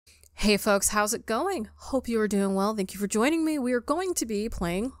Hey folks, how's it going? Hope you are doing well. Thank you for joining me. We are going to be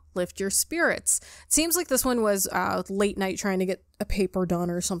playing Lift Your Spirits. It seems like this one was late night trying to get a paper done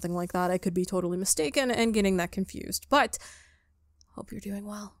or something like that. I could be totally mistaken and getting that confused, but hope you're doing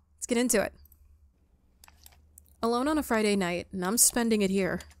well. Let's get into it. Alone on a Friday night, and I'm spending it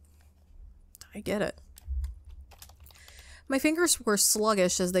here. I get it. My fingers were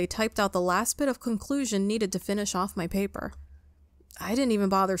sluggish as they typed out the last bit of conclusion needed to finish off my paper. I didn't even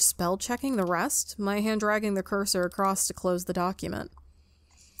bother spell checking the rest, my hand dragging the cursor across to close the document.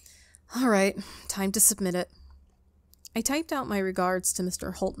 Alright, time to submit it. I typed out my regards to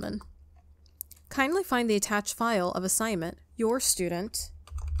Mr. Holtman. Kindly find the attached file of assignment, your student,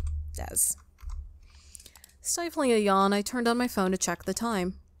 Des. Stifling a yawn, I turned on my phone to check the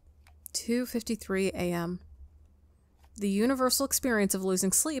time. 2:53 a.m. The universal experience of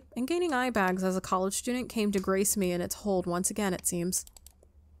losing sleep and gaining eye bags as a college student came to grace me in its hold once again, it seems.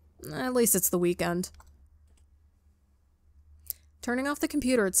 At least it's the weekend. Turning off the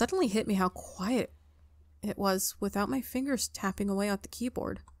computer, it suddenly hit me how quiet it was without my fingers tapping away at the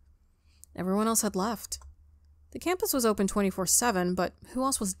keyboard. Everyone else had left. The campus was open 24/7, but who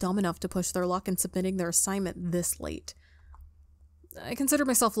else was dumb enough to push their luck in submitting their assignment this late? I consider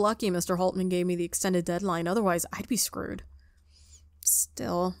myself lucky Mr. Holtman gave me the extended deadline, otherwise I'd be screwed.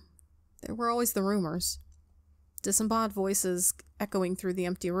 Still, there were always the rumors. Disembodied voices echoing through the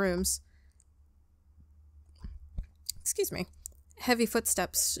empty rooms. Excuse me. Heavy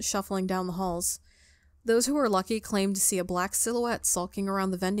footsteps shuffling down the halls. Those who were lucky claimed to see a black silhouette sulking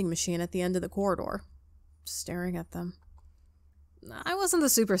around the vending machine at the end of the corridor, staring at them. I wasn't the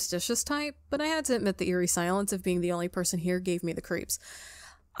superstitious type, but I had to admit the eerie silence of being the only person here gave me the creeps.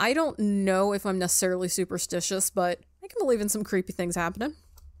 I don't know if I'm necessarily superstitious, but I can believe in some creepy things happening.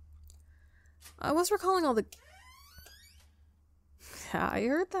 I was recalling all the... I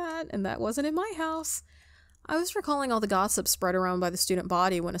heard that, and that wasn't in my house. I was recalling all the gossip spread around by the student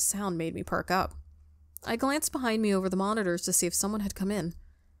body when a sound made me perk up. I glanced behind me over the monitors to see if someone had come in.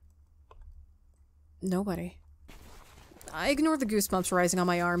 Nobody. I ignored the goosebumps rising on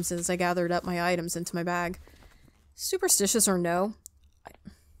my arms as I gathered up my items into my bag. Superstitious or no,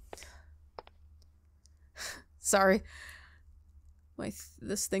 Sorry.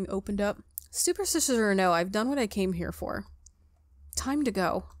 This thing opened up. Superstitious or no, I've done what I came here for. Time to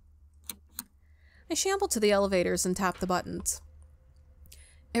go. I shambled to the elevators and tapped the buttons.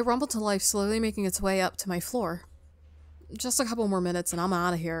 It rumbled to life, slowly making its way up to my floor. Just a couple more minutes and I'm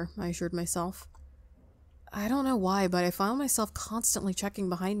out of here, I assured myself. I don't know why, but I found myself constantly checking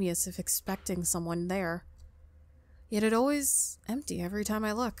behind me as if expecting someone there. Yet it always empty every time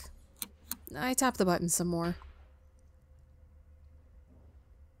I look. I tapped the button some more.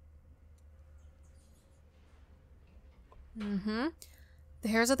 The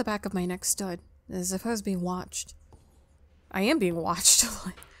hairs at the back of my neck stood, as if I was being watched. I am being watched.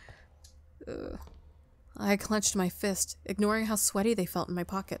 I clenched my fist, ignoring how sweaty they felt in my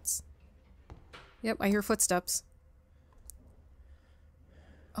pockets. Yep, I hear footsteps.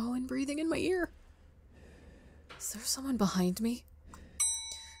 Oh, and breathing in my ear. Is there someone behind me?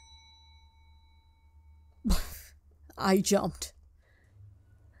 I jumped.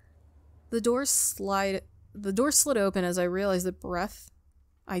 The door slid open as I realized the breath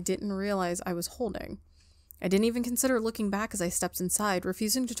I didn't realize I was holding. I didn't even consider looking back as I stepped inside,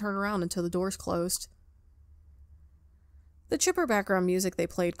 refusing to turn around until the doors closed. The chipper background music they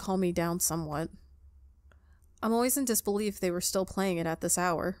played calmed me down somewhat. I'm always in disbelief they were still playing it at this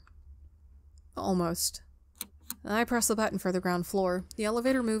hour. Almost. I pressed the button for the ground floor, the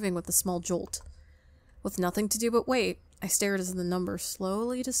elevator moving with a small jolt. With nothing to do but wait, I stared as the number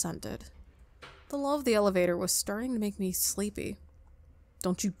slowly descended. The lull of the elevator was starting to make me sleepy.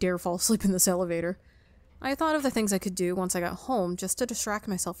 Don't you dare fall asleep in this elevator. I thought of the things I could do once I got home just to distract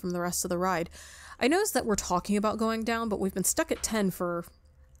myself from the rest of the ride. I noticed that we're talking about going down, but we've been stuck at 10 for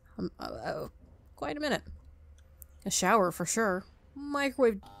quite a minute. A shower for sure.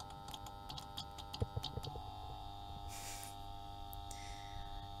 Microwave.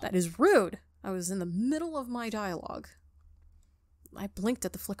 That is rude. I was in the middle of my dialogue. I blinked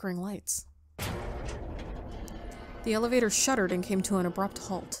at the flickering lights. The elevator shuddered and came to an abrupt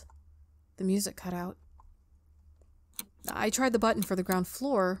halt. The music cut out. I tried the button for the ground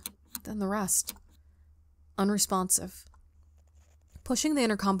floor, then the rest. Unresponsive. Pushing the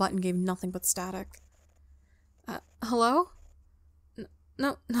intercom button gave nothing but static. Hello?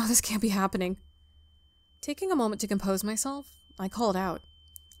 No, this can't be happening. Taking a moment to compose myself, I called out.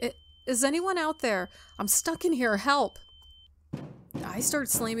 Is anyone out there? I'm stuck in here, help! I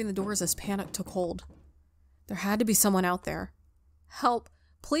started slamming the doors as panic took hold. There had to be someone out there. Help!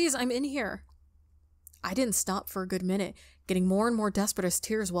 Please, I'm in here. I didn't stop for a good minute, getting more and more desperate as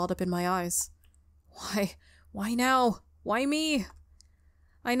tears welled up in my eyes. Why? Why now? Why me?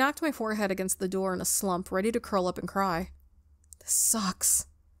 I knocked my forehead against the door in a slump, ready to curl up and cry. This sucks.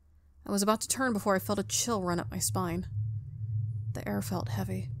 I was about to turn before I felt a chill run up my spine. The air felt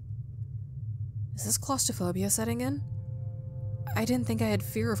heavy. Is this claustrophobia setting in? I didn't think I had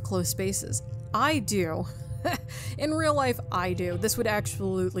fear of closed spaces. I do. In real life, I do. This would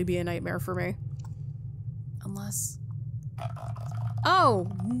absolutely be a nightmare for me. Unless...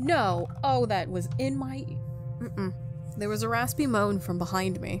 Oh, no. Oh, that was in my... There was a raspy moan from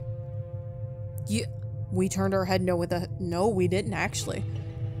behind me. We turned our head No, we didn't, actually.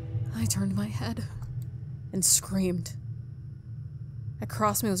 I turned my head and screamed.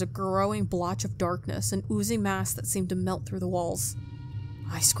 Across me was a growing blotch of darkness, an oozing mass that seemed to melt through the walls.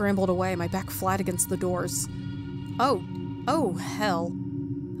 I scrambled away, my back flat against the doors. Oh, hell.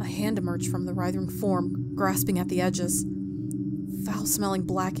 A hand emerged from the writhing form, grasping at the edges. Foul-smelling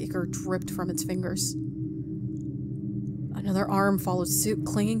black ichor dripped from its fingers. Another arm followed suit,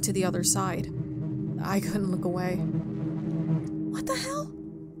 clinging to the other side. I couldn't look away. What the hell?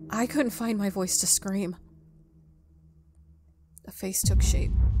 I couldn't find my voice to scream. A face took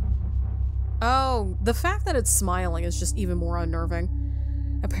shape. Oh, the fact that it's smiling is just even more unnerving.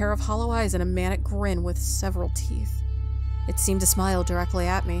 A pair of hollow eyes and a manic grin with several teeth. It seemed to smile directly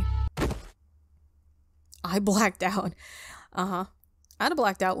at me. I blacked out. I'd have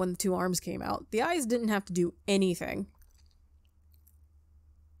blacked out when the two arms came out. The eyes didn't have to do anything.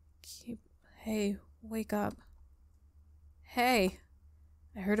 Hey, wake up. Hey.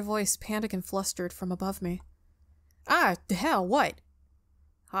 I heard a voice, panic and flustered, from above me. Ah, the hell, what?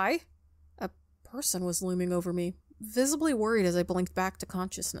 Hi? A person was looming over me, visibly worried as I blinked back to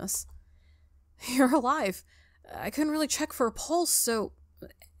consciousness. You're alive. I couldn't really check for a pulse, so...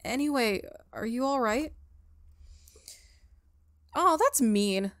 Anyway, are you alright? Oh, that's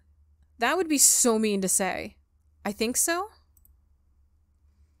mean. That would be so mean to say. I think so?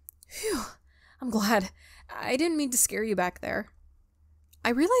 Phew. I'm glad. I didn't mean to scare you back there. I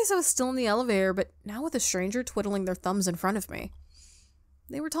realized I was still in the elevator, but now with a stranger twiddling their thumbs in front of me.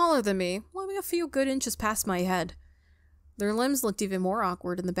 They were taller than me, living a few good inches past my head. Their limbs looked even more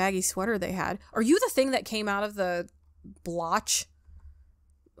awkward in the baggy sweater they had. Are you the thing that came out of the blotch?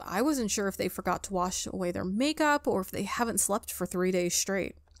 I wasn't sure if they forgot to wash away their makeup or if they haven't slept for 3 days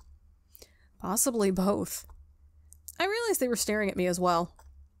straight. Possibly both. I realized they were staring at me as well.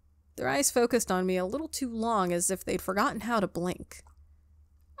 Their eyes focused on me a little too long, as if they'd forgotten how to blink.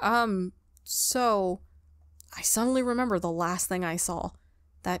 So... I suddenly remember the last thing I saw.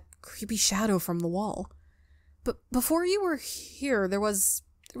 That creepy shadow from the wall. But before you were here, there was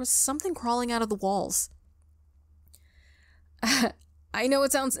something crawling out of the walls. I know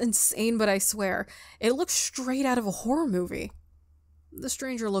it sounds insane, but I swear, it looked straight out of a horror movie. The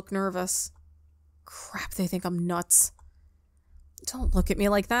stranger looked nervous. Crap, they think I'm nuts. Don't look at me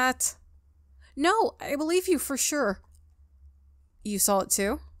like that. No, I believe you for sure. You saw it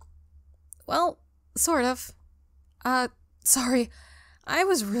too? Well, sort of. Sorry. I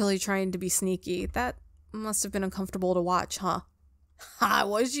was really trying to be sneaky. That must have been uncomfortable to watch, huh? Ha,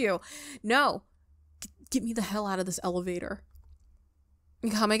 was you? No. Get me the hell out of this elevator.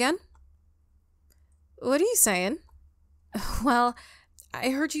 Come again? What are you saying? Well, I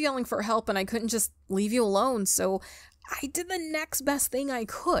heard you yelling for help and I couldn't just leave you alone, so I did the next best thing I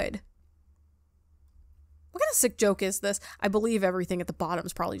could. What kind of sick joke is this? I believe everything at the bottom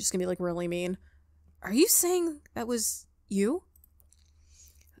is probably just gonna be like really mean. Are you saying that was you?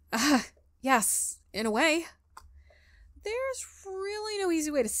 Yes, in a way. There's really no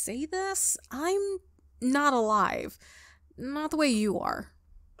easy way to say this. I'm not alive. Not the way you are.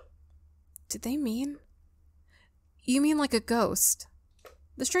 Did they mean? You mean like a ghost?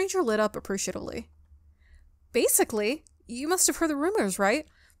 The stranger lit up appreciatively. Basically, you must have heard the rumors, right?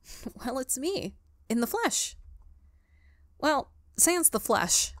 Well, it's me. In the flesh. Well, sans the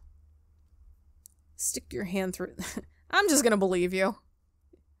flesh. Stick your hand through... I'm just gonna believe you.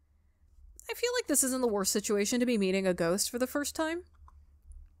 I feel like this isn't the worst situation to be meeting a ghost for the first time.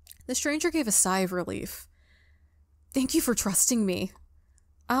 The stranger gave a sigh of relief. Thank you for trusting me.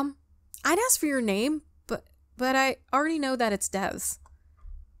 I'd ask for your name, but I already know that it's Dev's.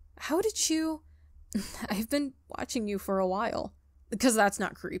 How did you... I've been watching you for a while. Because that's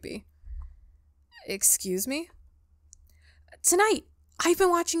not creepy. Excuse me? Tonight! I've been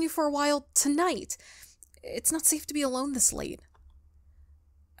watching you for a while tonight. It's not safe to be alone this late.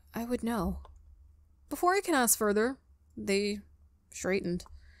 I would know. Before I can ask further, they straightened.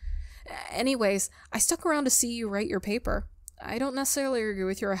 Anyways, I stuck around to see you write your paper. I don't necessarily agree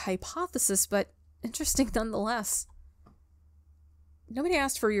with your hypothesis, but interesting nonetheless. Nobody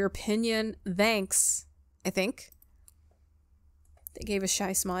asked for your opinion. Thanks, I think. They gave a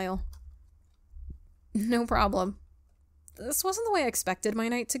shy smile. No problem. This wasn't the way I expected my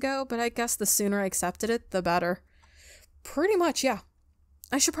night to go, but I guess the sooner I accepted it, the better. Pretty much, yeah.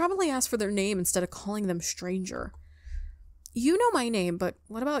 I should probably ask for their name instead of calling them stranger. You know my name, but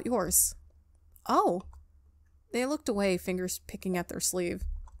what about yours? Oh. They looked away, fingers picking at their sleeve.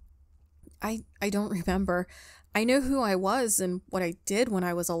 I don't remember. I know who I was and what I did when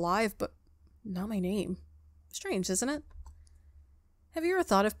I was alive, but not my name. Strange, isn't it? Have you ever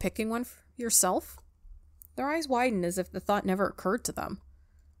thought of picking one for yourself? Their eyes widened as if the thought never occurred to them.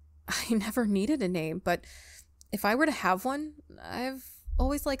 I never needed a name, but if I were to have one, I've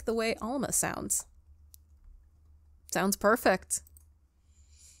always liked the way Alma sounds. Sounds perfect.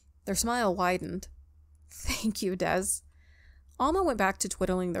 Their smile widened. Thank you, Des. Alma went back to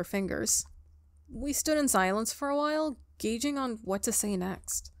twiddling their fingers. We stood in silence for a while, gauging on what to say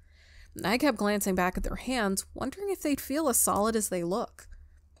next. I kept glancing back at their hands, wondering if they'd feel as solid as they look.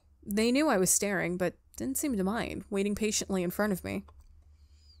 They knew I was staring, but didn't seem to mind, waiting patiently in front of me.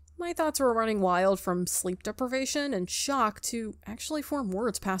 My thoughts were running wild from sleep deprivation and shock to actually form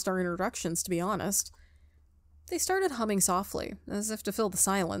words past our introductions, to be honest. They started humming softly, as if to fill the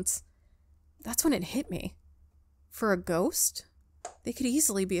silence. That's when it hit me. For a ghost? They could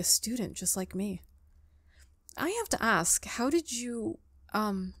easily be a student just like me. I have to ask, how did you,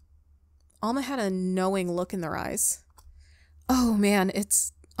 Alma had a knowing look in their eyes. Oh man,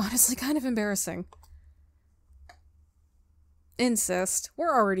 it's honestly kind of embarrassing. Insist.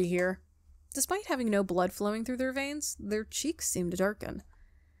 We're already here. Despite having no blood flowing through their veins, their cheeks seemed to darken.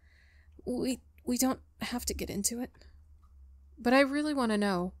 We don't have to get into it. But I really want to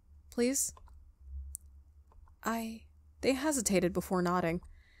know. Please? They hesitated before nodding.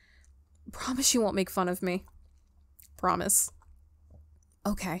 Promise you won't make fun of me. Promise.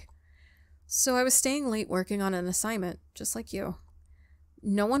 Okay. So I was staying late working on an assignment, just like you.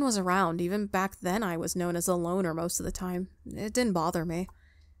 No one was around. Even back then I was known as a loner most of the time. It didn't bother me.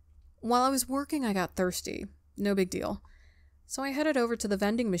 While I was working, I got thirsty. No big deal. So I headed over to the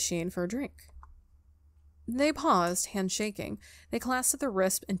vending machine for a drink. They paused, hands shaking. They clasped at their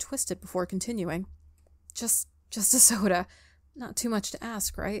wrist and twisted before continuing. Just a soda. Not too much to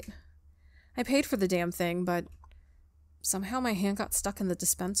ask, right? I paid for the damn thing, but somehow my hand got stuck in the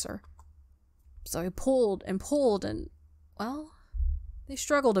dispenser. So I pulled and pulled and, well, they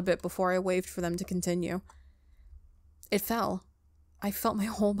struggled a bit before I waved for them to continue. It fell. I felt my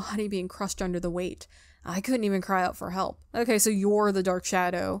whole body being crushed under the weight. I couldn't even cry out for help. Okay, so you're the dark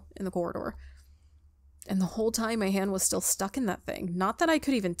shadow in the corridor. And the whole time my hand was still stuck in that thing. Not that I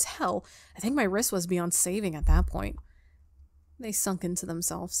could even tell. I think my wrist was beyond saving at that point. They sunk into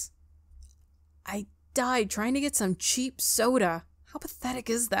themselves. I died trying to get some cheap soda. How pathetic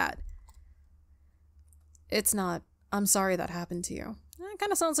is that? It's not. I'm sorry that happened to you. It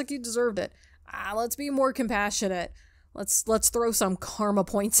kind of sounds like you deserved it. Let's be more compassionate. Let's throw some karma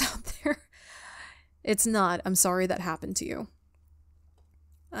points out there. It's not. I'm sorry that happened to you.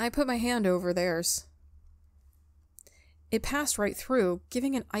 I put my hand over theirs. It passed right through,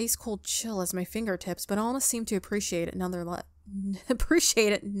 giving an ice-cold chill as my fingertips, but Alma seemed to appreciate it nevertheless.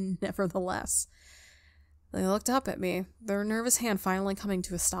 They looked up at me, their nervous hand finally coming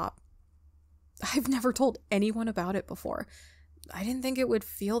to a stop. I've never told anyone about it before. I didn't think it would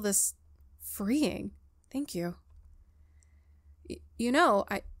feel this freeing. Thank you. You know,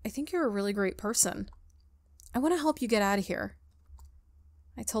 I think you're a really great person. I want to help you get out of here.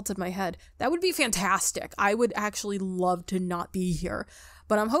 I tilted my head. That would be fantastic. I would actually love to not be here.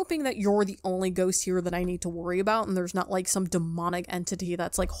 But I'm hoping that you're the only ghost here that I need to worry about and there's not like some demonic entity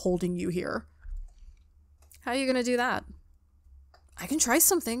that's like holding you here. How are you gonna do that? I can try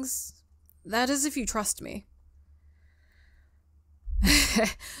some things. That is if you trust me.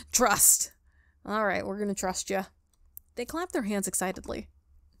 Trust. Alright, we're gonna trust you. They clapped their hands excitedly.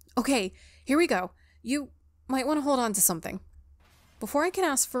 Okay, here we go. You might want to hold on to something. Before I could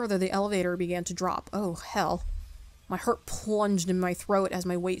ask further, the elevator began to drop. Oh, hell. My heart plunged in my throat as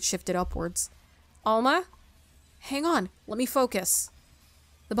my weight shifted upwards. Alma? Hang on. Let me focus.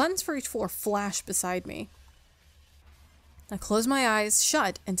 The buttons for each floor flashed beside me. I closed my eyes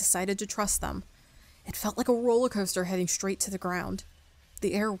shut and decided to trust them. It felt like a roller coaster heading straight to the ground.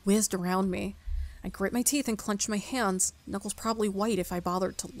 The air whizzed around me. I grit my teeth and clenched my hands, knuckles probably white if I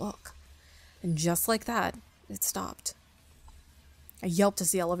bothered to look. And just like that, it stopped. I yelped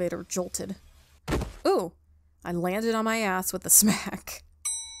as the elevator jolted. Ooh! I landed on my ass with a smack.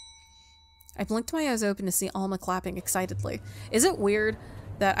 I blinked my eyes open to see Alma clapping excitedly. Is it weird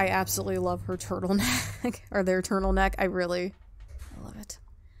that I absolutely love her turtleneck? Or their turtleneck? I love it.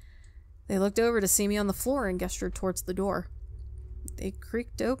 They looked over to see me on the floor and gestured towards the door. They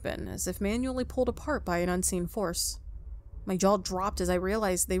creaked open, as if manually pulled apart by an unseen force. My jaw dropped as I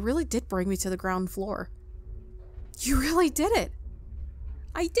realized they really did bring me to the ground floor. You really did it!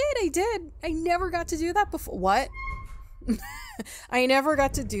 I did! I never got to do that before. What? I never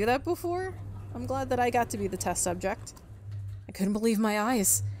got to do that before? I'm glad that I got to be the test subject. I couldn't believe my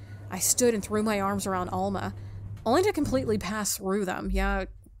eyes. I stood and threw my arms around Alma, only to completely pass through them. Yeah,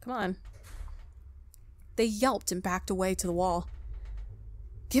 come on. They yelped and backed away to the wall.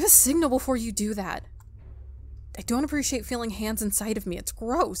 Give a signal before you do that. I don't appreciate feeling hands inside of me. It's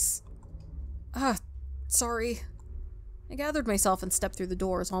gross. Sorry. I gathered myself and stepped through the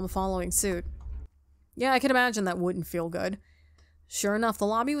doors, Alma following suit. Yeah, I could imagine that wouldn't feel good. Sure enough, the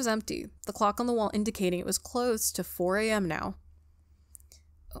lobby was empty, the clock on the wall indicating it was close to 4 a.m. now.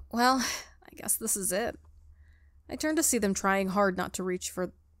 Well, I guess this is it. I turned to see them trying hard not to reach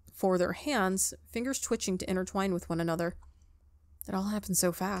for their hands, fingers twitching to intertwine with one another. It all happened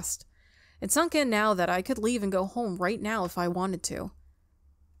so fast. It sunk in now that I could leave and go home right now if I wanted to.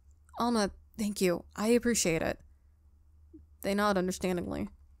 Alma, thank you. I appreciate it. They nodded understandingly.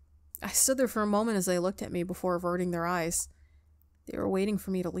 I stood there for a moment as they looked at me before averting their eyes. They were waiting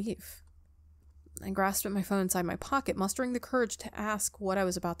for me to leave. I grasped at my phone inside my pocket, mustering the courage to ask what I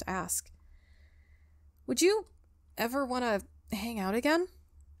was about to ask. Would you ever want to hang out again? Am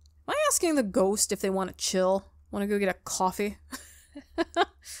I asking the ghost if they want to chill? Want to go get a coffee?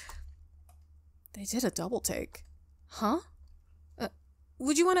 They did a double take. Huh?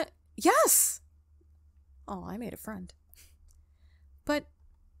 Would you want to... Yes! Oh, I made a friend. But...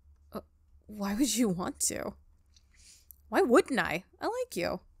 why would you want to? Why wouldn't I? I like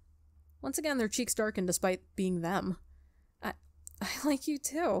you. Once again, their cheeks darkened despite being them. I like you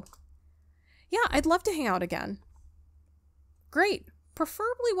too. Yeah, I'd love to hang out again. Great.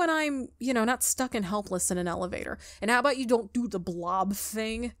 Preferably when I'm, not stuck and helpless in an elevator. And how about you don't do the blob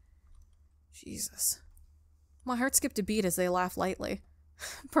thing? Jesus. My heart skipped a beat as they laughed lightly.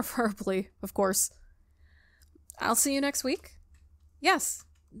 Preferably, of course. I'll see you next week? Yes.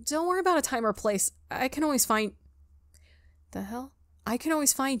 Don't worry about a time or place. I can always find... The hell? I can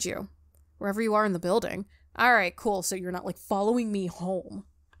always find you. Wherever you are in the building. Alright, cool. So you're not, following me home.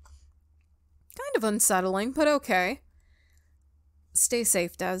 Kind of unsettling, but okay. Stay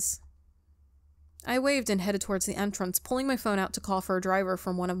safe, Des. I waved and headed towards the entrance, pulling my phone out to call for a driver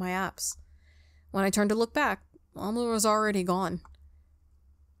from one of my apps. When I turned to look back, Alma was already gone.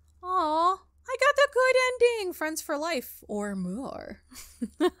 Aw, I got the good ending! Friends for life. Or more.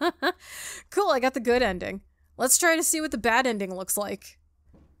 Cool, I got the good ending. Let's try to see what the bad ending looks like.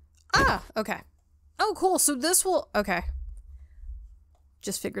 Ah, okay. Oh, cool, so this will... Okay.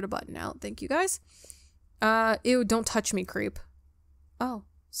 Just figured a button out. Thank you, guys. Ew, don't touch me, creep. Oh,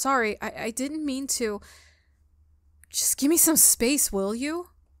 sorry, I didn't mean to. Just give me some space, will you?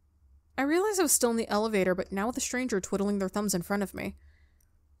 I realized I was still in the elevator, but now with a stranger twiddling their thumbs in front of me.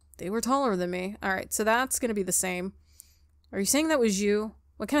 They were taller than me. Alright, so that's gonna be the same. Are you saying that was you?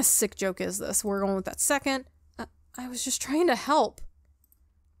 What kind of sick joke is this? We're going with that second? I was just trying to help.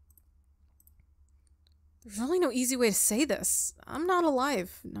 There's really no easy way to say this. I'm not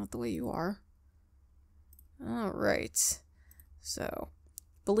alive. Not the way you are. Alright. So,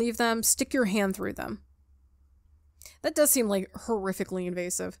 believe them, stick your hand through them. That does seem horrifically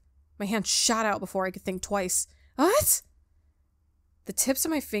invasive. My hand shot out before I could think twice. What? The tips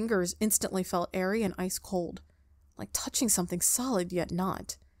of my fingers instantly felt airy and ice cold, like touching something solid yet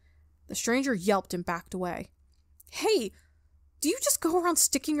not. The stranger yelped and backed away. Hey, do you just go around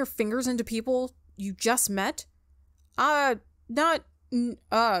sticking your fingers into people you just met? Not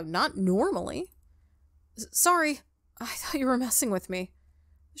normally. Sorry, I thought you were messing with me.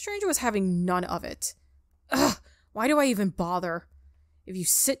 The stranger was having none of it. Ugh, why do I even bother? If you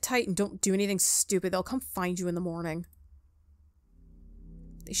sit tight and don't do anything stupid, they'll come find you in the morning.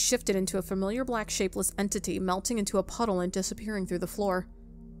 They shifted into a familiar black shapeless entity, melting into a puddle and disappearing through the floor.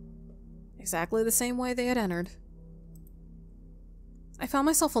 Exactly the same way they had entered. I found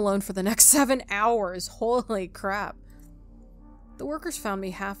myself alone for the next 7 hours. Holy crap. The workers found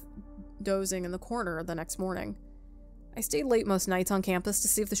me half dozing in the corner the next morning. I stayed late most nights on campus to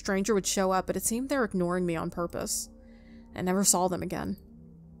see if the stranger would show up, but it seemed they were ignoring me on purpose. I never saw them again.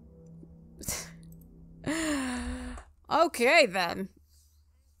 Okay, then.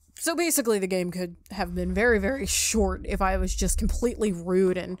 So basically the game could have been very, very short if I was just completely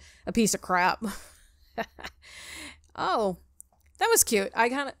rude and a piece of crap. Oh, that was cute. I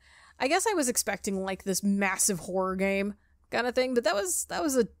I guess I was expecting like this massive horror game kind of thing, but that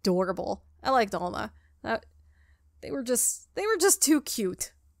was adorable. I liked Alma. They were just too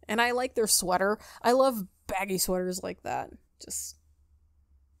cute. And I like their sweater. I love baggy sweaters like that. Just,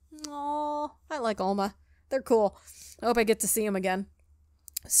 oh, I like Alma. They're cool. I hope I get to see them again.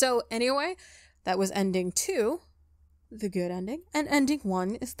 So anyway, that was ending 2, the good ending, and ending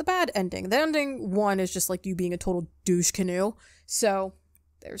 1 is the bad ending. The ending 1 is just like you being a total douche canoe. So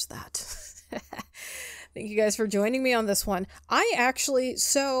there's that. Thank you guys for joining me on this one.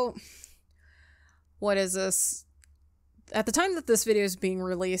 What is this? At the time that this video is being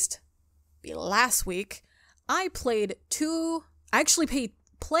released, last week, I played 3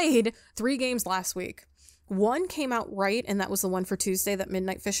 games last week. 1 came out right, and that was the one for Tuesday, that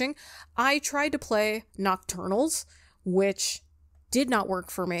Midnight Fishing. I tried to play Nocturnals, which did not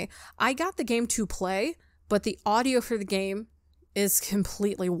work for me. I got the game to play, but the audio for the game is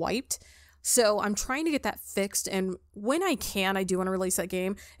completely wiped. So I'm trying to get that fixed, and when I can, I do want to release that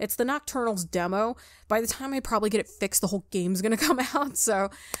game. It's the Nocturnals demo. By the time I probably get it fixed, the whole game's going to come out, so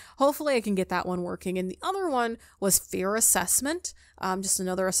hopefully I can get that one working. And the other one was Fear Assessment, just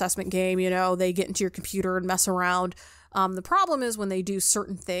another assessment game. You know, they get into your computer and mess around. The problem is when they do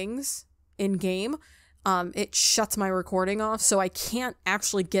certain things in-game, it shuts my recording off, so I can't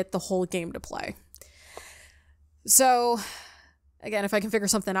actually get the whole game to play. So again, if I can figure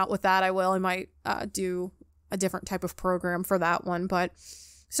something out with that, I will. I might do a different type of program for that one. But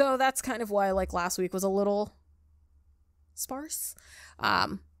so that's kind of why like last week was a little sparse.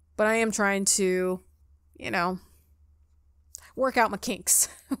 But I am trying to, you know, work out my kinks,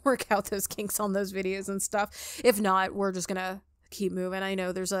 work out those kinks on those videos and stuff. If not, we're just going to keep moving. I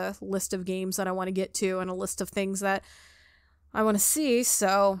know there's a list of games that I want to get to and a list of things that I want to see.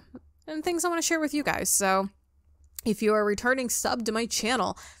 So, and things I want to share with you guys. So if you are a returning sub to my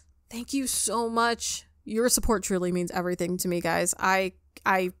channel, thank you so much. Your support truly means everything to me, guys. I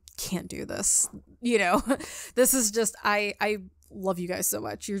can't do this. You know, this is just, I love you guys so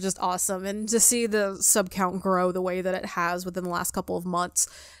much. You're just awesome. And to see the sub count grow the way that it has within the last couple of months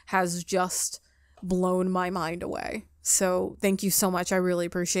has just blown my mind away. So thank you so much. I really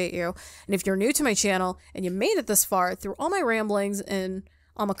appreciate you. And if you're new to my channel and you made it this far through all my ramblings and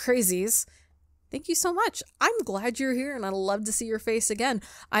all my crazies, thank you so much. I'm glad you're here, and I'd love to see your face again.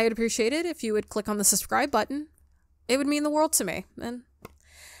 I would appreciate it if you would click on the subscribe button. It would mean the world to me, and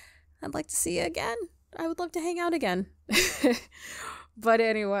I'd like to see you again. I would love to hang out again. But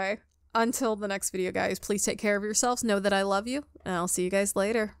anyway, until the next video, guys, please take care of yourselves. Know that I love you, and I'll see you guys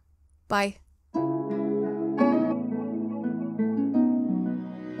later. Bye.